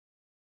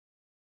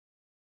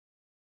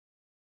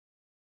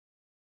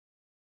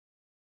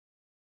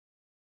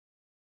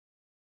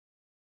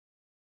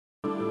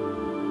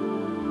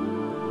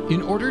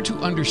In order to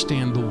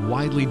understand the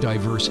widely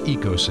diverse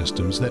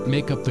ecosystems that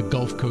make up the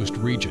Gulf Coast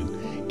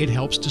region, it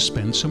helps to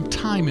spend some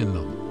time in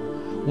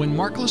them. When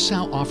Mark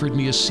LaSalle offered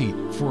me a seat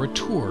for a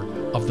tour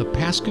of the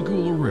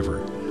Pascagoula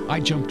River, I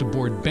jumped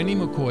aboard Benny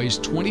McCoy's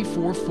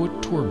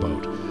 24-foot tour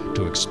boat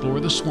to explore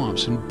the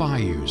swamps and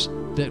bayous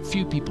that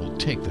few people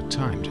take the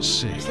time to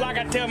see. It's like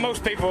I tell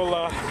most people,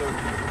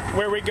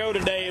 where we go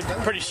today is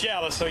pretty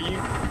shallow, so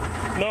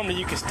normally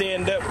you can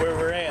stand up where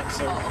we're at.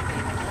 So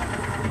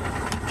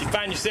if you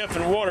find yourself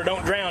in the water,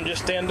 don't drown,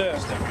 just stand up.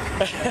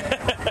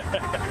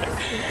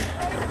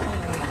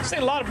 See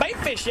a lot of bait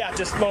fish out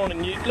this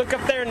morning. You look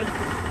up there in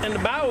the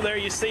bayou there,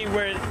 you see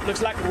where it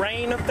looks like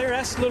rain up there.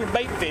 That's little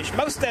bait fish.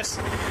 Most of that's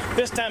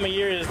this time of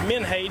year is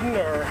menhaden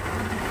or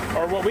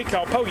what we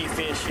call pogey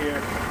fish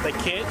here they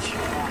catch.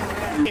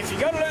 If you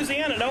go to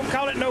Louisiana, don't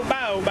call it no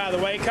bayou, by the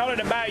way. Call it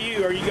a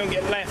bayou or you're going to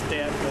get laughed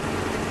at.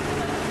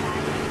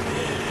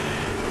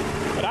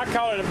 But I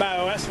call it a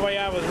bayou. That's the way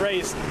I was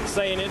raised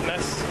saying it, and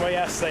that's the way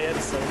I say it.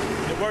 So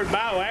the word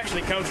bayou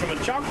actually comes from a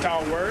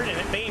Choctaw word, and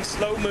it means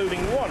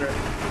slow-moving water.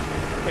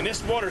 And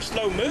this water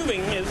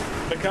slow-moving is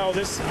because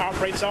this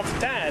operates off the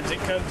tides. It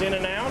comes in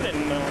and out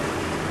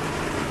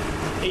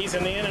and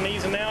easing in and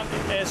easing out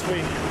as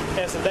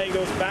the day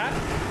goes by.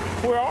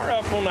 We are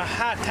up on a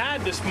high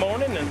tide this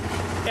morning, and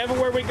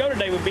everywhere we go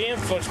today we'll be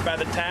influenced by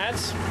the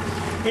tides.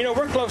 You know,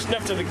 we're close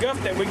enough to the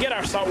Gulf that we get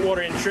our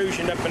saltwater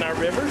intrusion up in our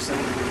rivers, and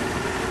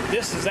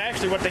this is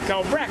actually what they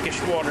call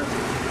brackish water.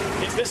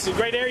 This is a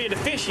great area to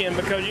fish in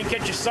because you can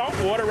catch your salt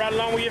water right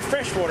along with your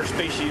freshwater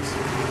species.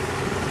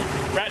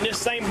 Right in this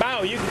same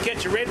bayou, you can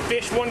catch a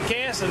redfish one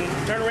cast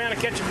and turn around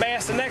and catch a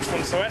bass the next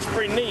one, so that's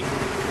pretty neat.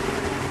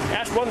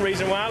 That's one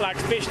reason why I like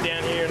to fish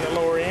down here in the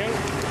lower end.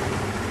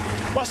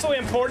 What's so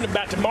important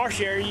about the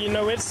marsh area, you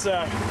know, it's,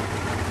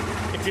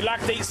 if you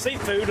like to eat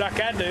seafood like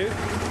I do,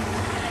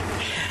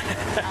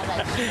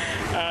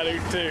 I do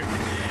too.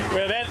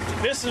 Well,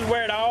 this is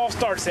where it all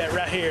starts at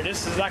right here.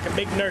 This is like a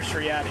big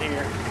nursery out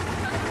here.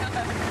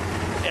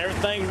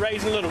 Everything's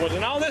raising little ones.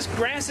 And all this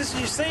grasses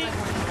you see,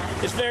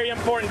 it's very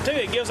important too.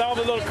 It gives all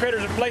the little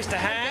critters a place to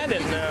hide,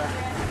 and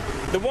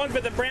the one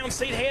with the brown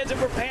seed heads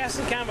that we're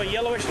passing, kind of a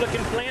yellowish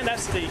looking plant,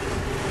 that's the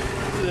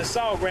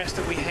sawgrass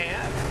that we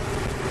have.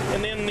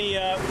 And then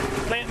the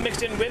plant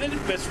mixed in with it,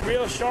 that's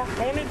real sharp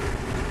pointed,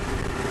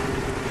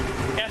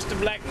 that's the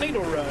black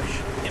needle rush.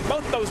 And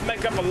both those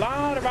make up a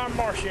lot of our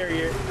marsh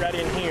area right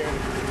in here.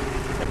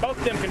 And both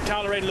of them can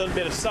tolerate a little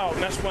bit of salt,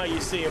 and that's why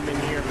you see them in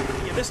here.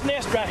 Yeah, this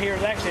nest right here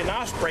is actually an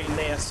osprey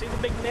nest. See the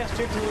big nest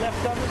here to the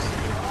left of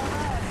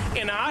us?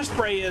 And an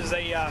osprey is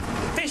a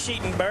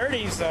fish-eating bird.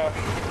 He's a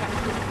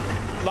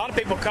lot of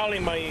people call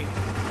him a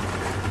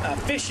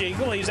fish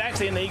eagle. He's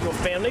actually in the eagle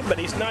family, but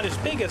he's not as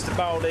big as the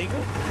bald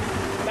eagle.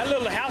 That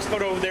little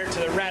houseboat over there to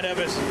the right of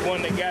us is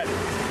one that got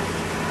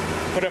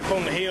put up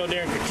on the hill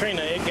during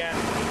Katrina. It got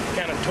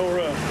kind of tore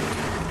up.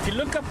 If you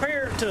look up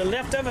here to the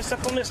left of us,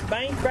 up on this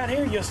bank right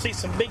here, you'll see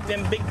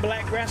them big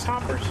black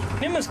grasshoppers.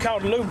 Them is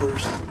called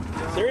lubers.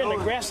 They're in the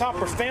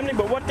grasshopper family,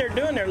 but what they're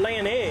doing, they're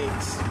laying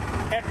eggs.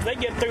 After they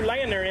get through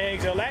laying their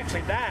eggs, they'll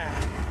actually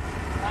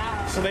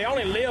die. So they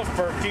only live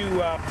for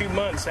a few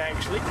months,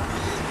 actually.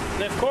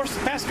 And of course,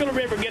 the Pascagoula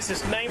River gets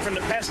its name from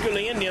the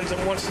Pascagoula Indians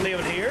that once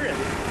lived here.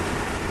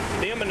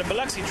 And them and the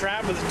Biloxi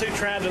tribe were the two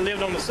tribes that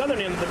lived on the southern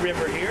end of the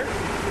river here.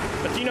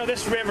 But you know,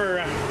 this river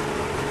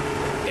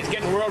is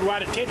getting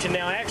worldwide attention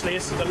now. Actually,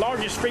 it's the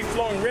largest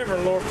free-flowing river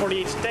in the lower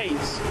 48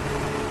 states.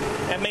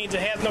 That means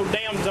it has no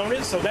dams on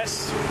it, so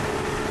that's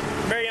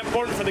very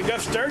important for the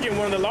Gulf sturgeon,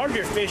 one of the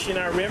larger fish in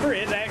our river.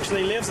 It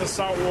actually lives in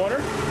salt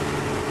water,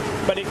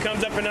 but it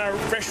comes up in our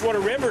freshwater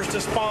rivers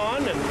to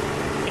spawn,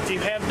 and if you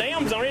have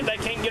dams on it, they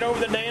can't get over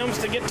the dams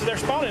to get to their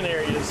spawning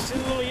areas. See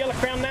the little yellow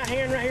crown out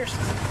here and right here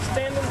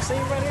standing? See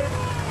him right here?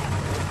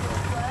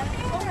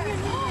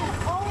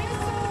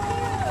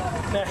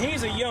 Now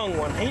he's a young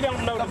one. He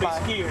don't know to be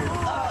scared.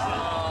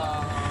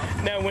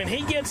 Now when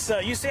he gets,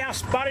 you see how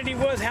spotted he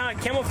was, how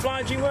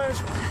camouflaged he was?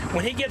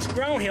 When he gets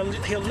grown, he'll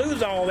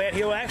lose all that.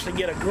 He'll actually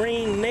get a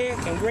green neck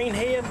and green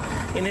head,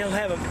 and he'll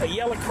have a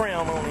yellow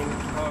crown on him.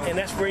 And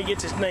that's where he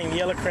gets his name,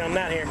 Yellow Crown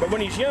Nighthare. But when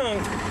he's young,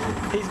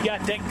 he's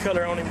got that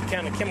color on him to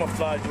kind of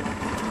camouflage him.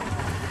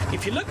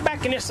 If you look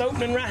back in this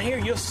opening right here,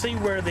 you'll see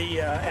where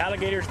the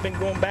alligator's been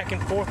going back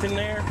and forth in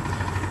there.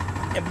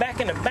 And back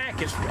in the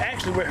back is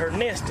actually where her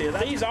nest is.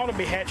 These ought to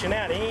be hatching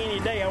out any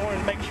day. I wanted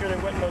to make sure there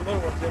wasn't no little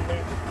ones in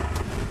there.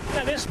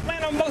 Now this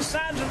plant on both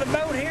sides of the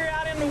boat here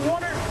out in the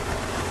water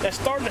that's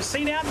starting to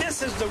seed out,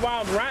 this is the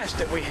wild rice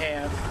that we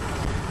have.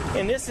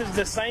 And this is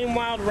the same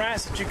wild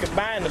rice that you can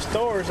buy in the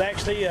stores.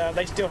 Actually,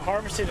 they still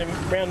harvest it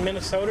around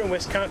Minnesota and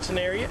Wisconsin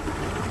area.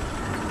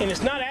 And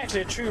it's not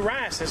actually a true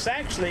rice. It's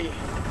actually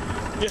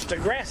just a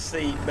grass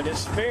seed, but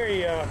it's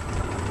very,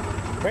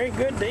 very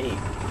good to eat.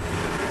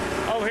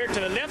 Over here to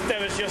the left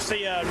of us, you'll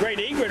see a great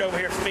egret over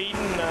here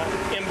feeding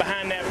in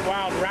behind that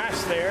wild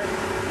rice there.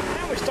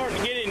 Now we're starting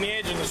to get in the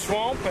edge of the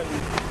swamp, and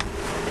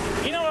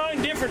you know the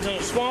only difference in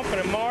a swamp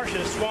and a marsh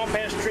is a swamp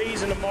has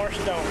trees and a marsh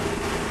don't.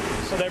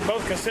 So they're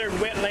both considered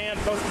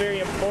wetlands, both very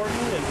important.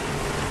 And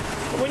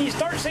When you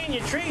start seeing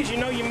your trees, you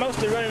know you're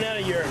mostly running out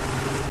of your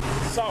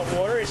salt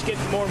water. It's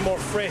getting more and more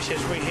fresh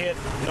as we head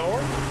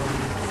north.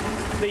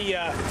 The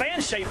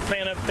fan-shaped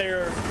plant up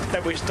there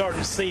that we're starting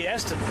to see,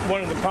 that's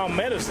one of the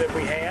palmettos that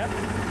we have.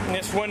 And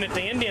it's one that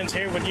the Indians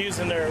here would use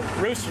in their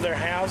roofs of their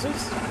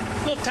houses.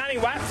 Little tiny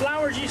white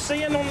flowers you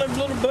see on the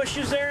little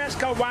bushes there, that's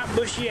called white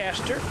bushy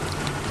aster.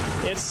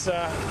 It's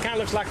kind of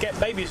looks like that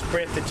baby's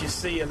breath that you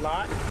see a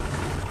lot.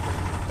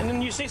 And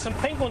then you see some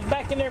pink ones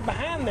back in there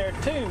behind there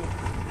too.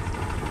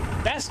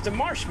 That's the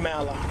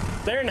marshmallow.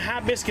 They're in the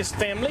hibiscus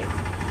family.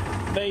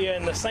 They're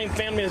in the same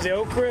family as the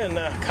okra and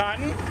the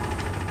cotton.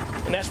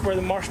 And that's where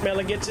the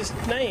marshmallow gets its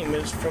name,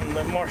 is from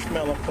the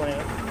marshmallow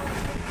plant.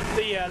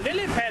 The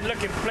lily pad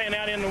looking plant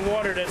out in the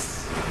water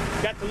that's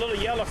got the little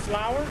yellow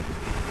flower,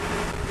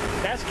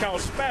 that's called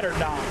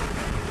spatterdock.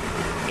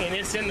 And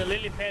it's in the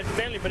lily pad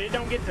family, but it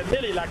don't get the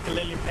lily like the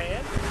lily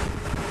pad.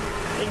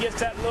 It gets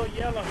that little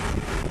yellow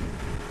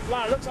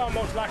flower. It looks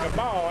almost like a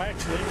ball,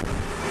 actually.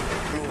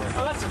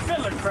 Oh, that's a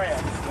fiddler crab.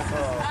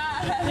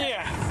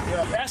 Yeah,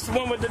 that's the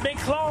one with the big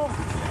claw.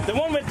 The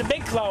one with the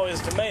big claw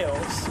is the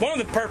males. One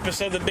of the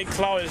purpose of the big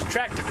claw is to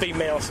attract the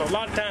females. So a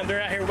lot of times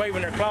they're out here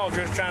waving their claws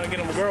just trying to get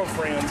them a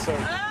girlfriend. So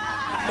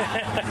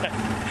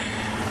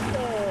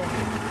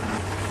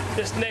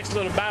this next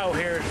little bayou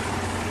here is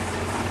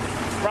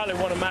probably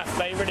one of my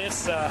favorite.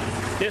 It's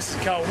this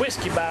is called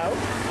whiskey bayou,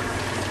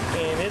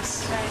 and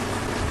it's,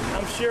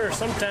 I'm sure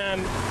sometime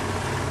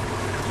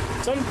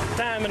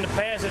in the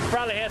past it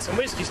probably had some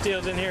whiskey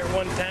stills in here at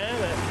one time.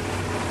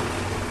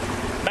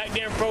 Back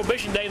during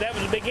Prohibition day, that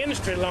was a big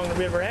industry along the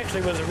river.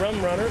 Actually, was the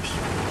rum runners.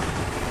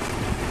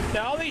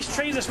 Now, all these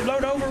trees that's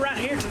blowed over right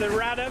here to the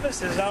right of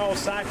us is all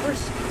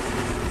cypress,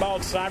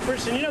 bald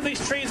cypress. And you know, these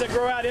trees that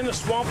grow out in the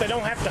swamp, they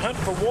don't have to hunt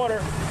for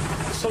water,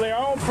 so they're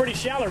all pretty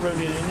shallow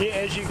rooted. And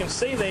as you can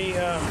see, they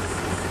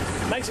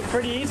makes it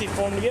pretty easy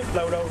for them to get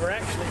blowed over.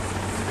 Actually,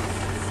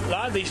 a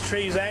lot of these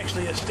trees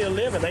actually are still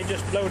living. They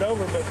just blowed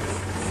over,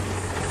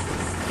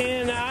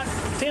 and I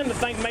tend to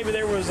think maybe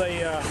there was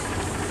a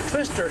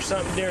twister or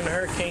something during the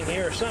hurricane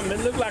here or something. It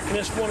looked like in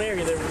this one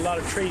area there were a lot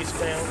of trees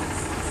found.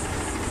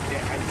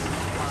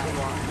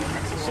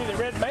 See, the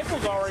red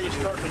maple's already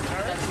starting to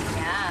turn.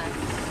 Yeah.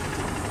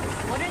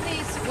 What are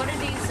these?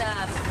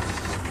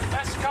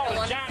 That's called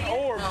a giant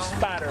orb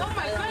spider. Oh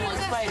my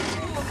goodness, that's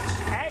cool.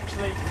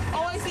 Actually,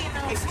 Oh, I see it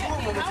now.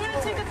 I want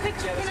to take a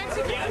picture. Can I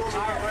take a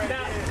picture?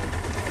 now,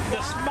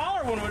 the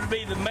smaller one would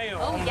be the male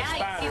Oh on the yeah, you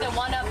spider. see the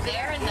one up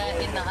there in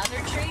the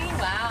other tree?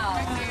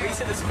 Wow. You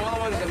said the smaller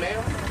one is the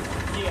male?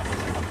 Yeah.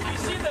 You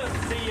see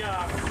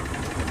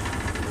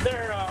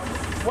their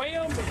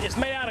web is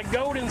made out of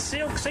gold and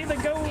silk. See the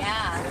gold?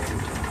 Yeah.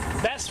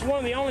 That's one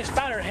of the only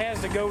spider that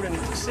has the gold and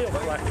silk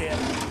like that.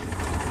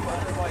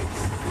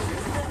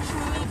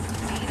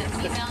 See, the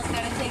females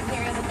gotta take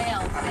care of the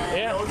males, man.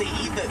 Yeah. Don't they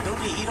eat them?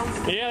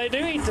 Yeah, they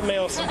do eat the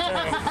males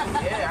sometimes.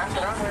 Yeah, that's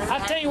what I heard. I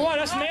tell you what,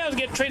 us males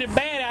get treated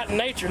bad out in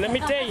nature. Let me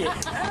tell you.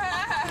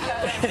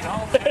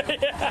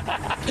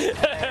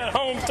 At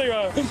home too.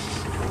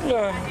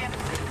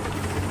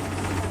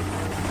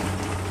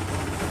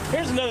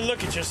 Here's another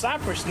look at your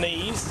cypress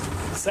knees.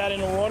 It's out in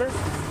the water.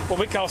 What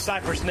we call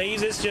cypress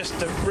knees. It's just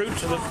the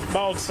roots of the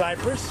bald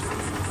cypress.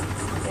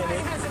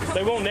 And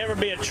they won't never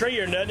be a tree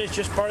or nothing. It's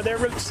just part of their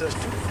root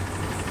system.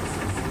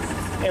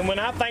 And when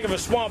I think of a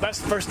swamp, that's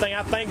the first thing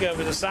I think of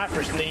is the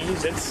cypress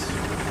knees. It's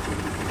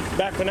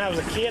back when I was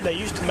a kid, they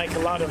used to make a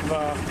lot of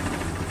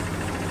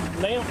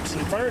lamps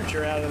and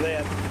furniture out of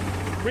that.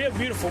 Real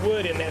beautiful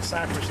wood in that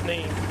cypress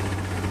knee.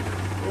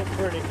 Real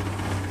pretty.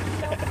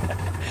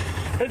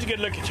 Here's a good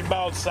look at your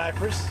bald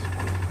cypress.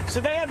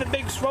 So they have the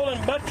big swollen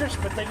buttress,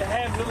 but they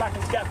have look like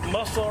it's got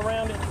muscle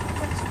around it.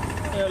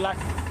 You know, like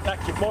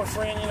your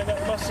boyfriend, you know,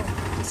 got muscle.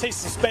 See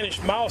some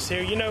Spanish moss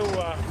here. You know,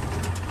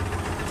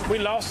 we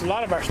lost a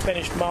lot of our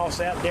Spanish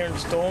moss out during the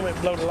storm. It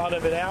blowed a lot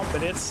of it out,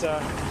 but it's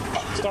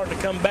starting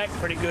to come back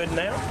pretty good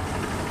now.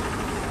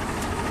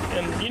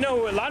 And you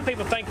know, a lot of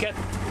people think that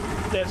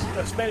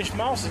Spanish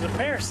moss is a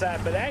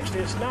parasite, but actually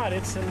it's not.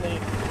 It's in the,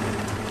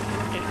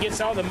 it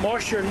gets all the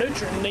moisture and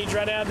nutrient it needs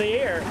right out of the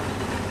air.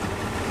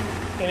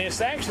 And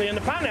it's actually in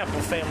the pineapple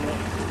family.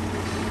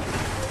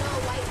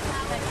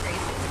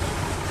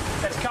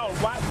 That's called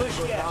white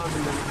bushy aster.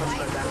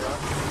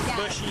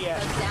 Bushy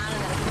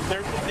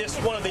aster. This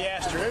is one of the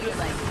asters.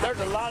 There's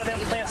a lot of them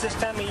plants this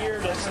time of year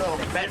that's a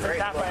different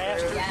type of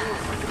aster.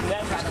 And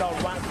that one's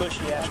called white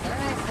bushy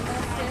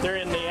aster. They're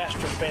in the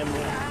aster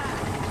family.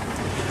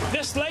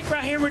 This lake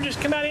right here we just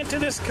come out into,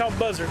 this is called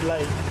Buzzard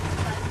Lake.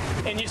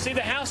 And you see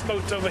the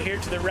houseboats over here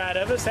to the right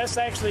of us. That's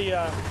actually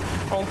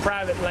on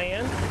private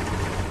land.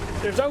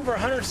 There's over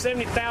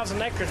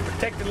 170,000 acres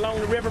protected along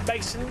the river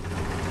basin.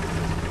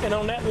 And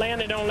on that land,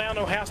 they don't allow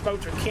no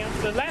houseboats or camps.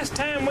 The last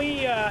time we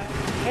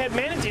had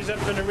manatees up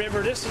in the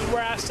river, this is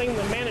where I seen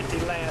the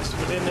manatee last,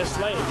 was in this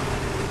lake.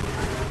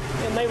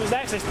 And they was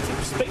actually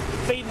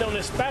feeding on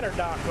this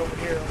spatterdock over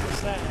here on the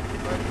side.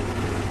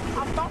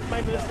 I thought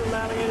maybe this little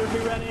alligator would be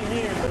right in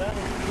here, but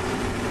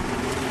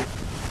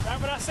right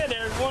when I said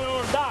there's one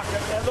on the dock,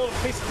 that little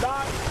piece of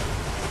dock.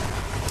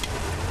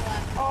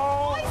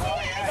 Oh,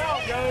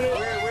 doggone it.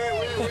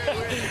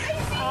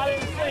 I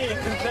didn't see him.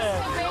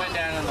 He went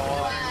down in the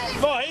water.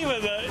 Boy, he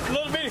was a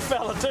little bitty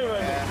fella too.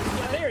 Yeah.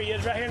 There he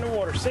is, right here in the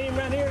water. See him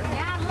right here?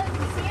 Yeah, look,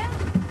 you see him?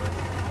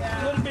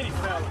 Yeah. Little bitty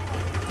fella.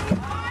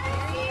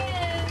 There he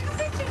is.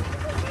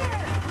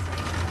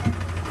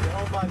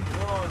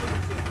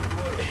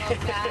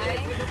 Okay.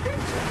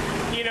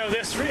 You know,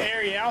 this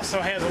area also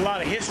has a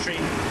lot of history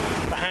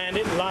behind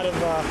it. A lot of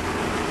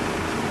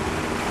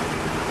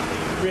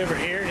river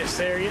here, this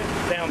area,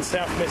 down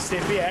South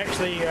Mississippi.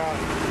 Actually,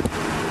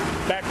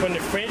 back when the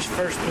French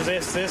first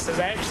possessed this, is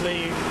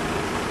actually,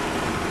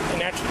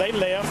 and after they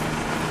left,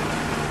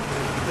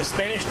 the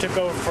Spanish took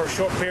over for a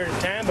short period of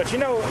time. But you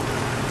know,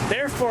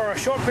 there for a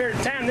short period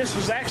of time, this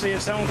was actually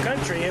its own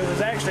country. It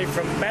was actually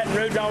from Baton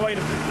Rouge all the way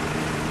to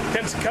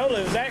Pensacola.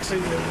 It was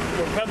actually the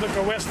Republic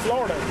of West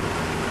Florida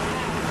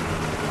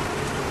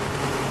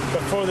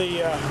before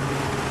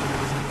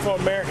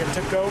America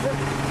took over.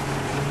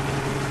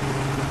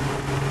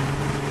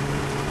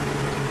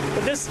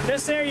 But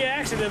this area,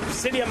 actually, the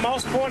city of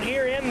Moss Point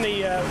here and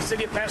the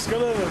city of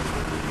Pascagoula was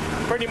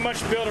pretty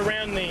much built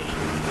around the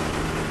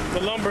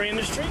lumber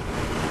industry.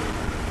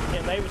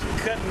 And they was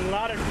cutting a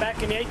lot of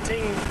back in the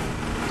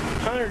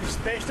 1800s,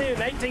 especially in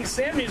the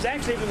 1870s.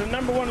 Actually, it was the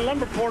 #1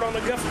 lumber port on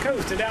the Gulf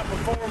Coast. It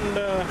outperformed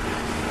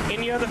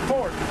any other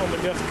port on the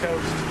Gulf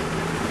Coast.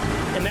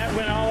 And that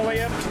went all the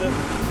way up to the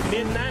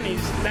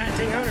mid-90s,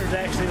 1900s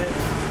actually,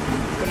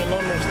 when the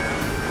lumber.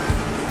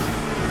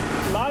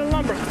 A lot of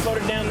lumber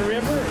floated down the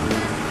river.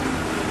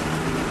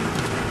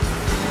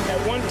 At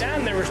one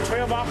time, there was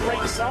 12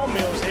 operating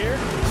sawmills here.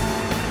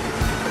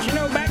 But you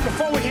know, back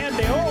before we had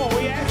the oil,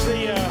 we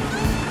actually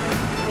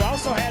we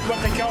also had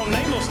what they call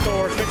naval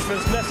stores, which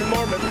was nothing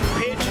more but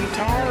pitch and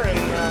tar and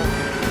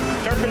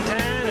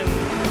turpentine and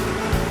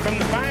from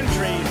the pine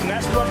trees. And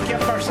that's what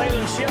kept our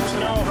sailing ships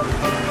and all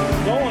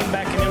going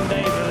back in them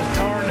days, the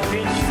tar and the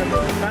pitch from the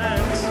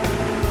pines.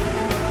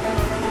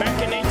 Back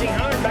in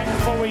 1800, back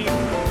before we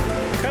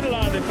cut a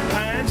lot of the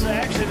pines.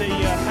 Actually, the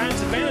pine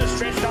savanna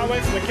stretched all the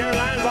way from the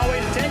Carolinas all the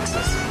way to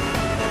Texas.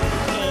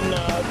 And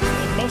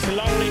mostly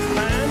longleaf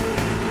pine.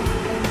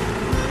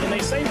 And they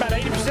say about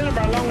 80% of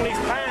our longleaf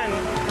pine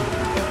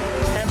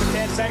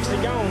habitat's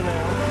actually gone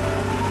now,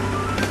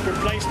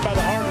 replaced by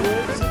the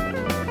hardwoods.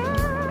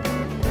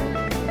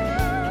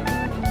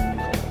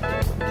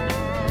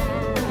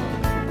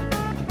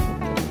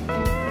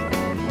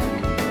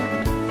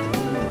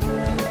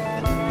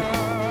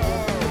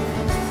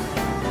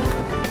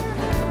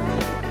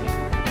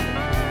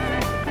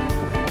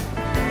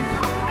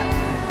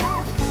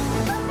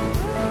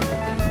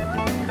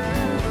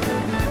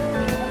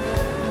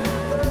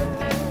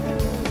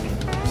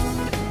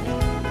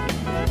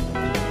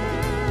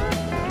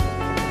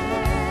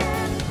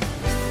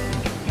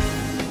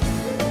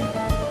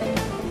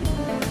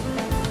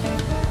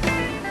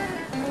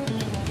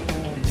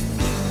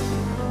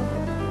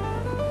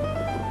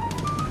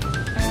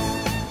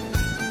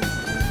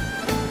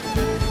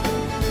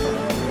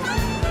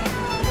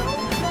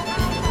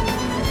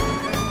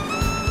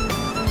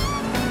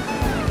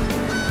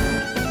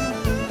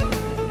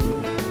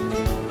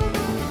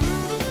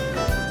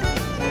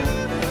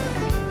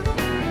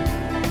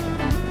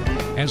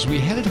 As we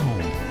headed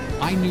home,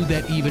 I knew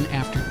that even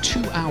after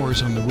 2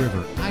 hours on the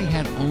river, I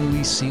had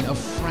only seen a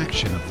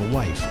fraction of the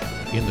life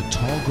in the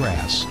tall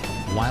grass,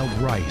 wild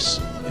rice,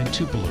 and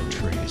tupelo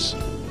trees.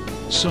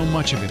 So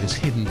much of it is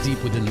hidden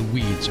deep within the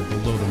weeds or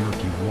below the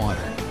murky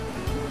water.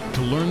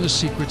 To learn the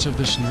secrets of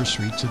this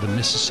nursery to the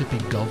Mississippi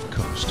Gulf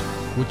Coast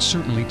would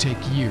certainly take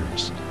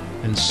years,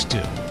 and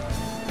still,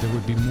 there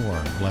would be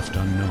more left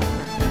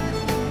unknown.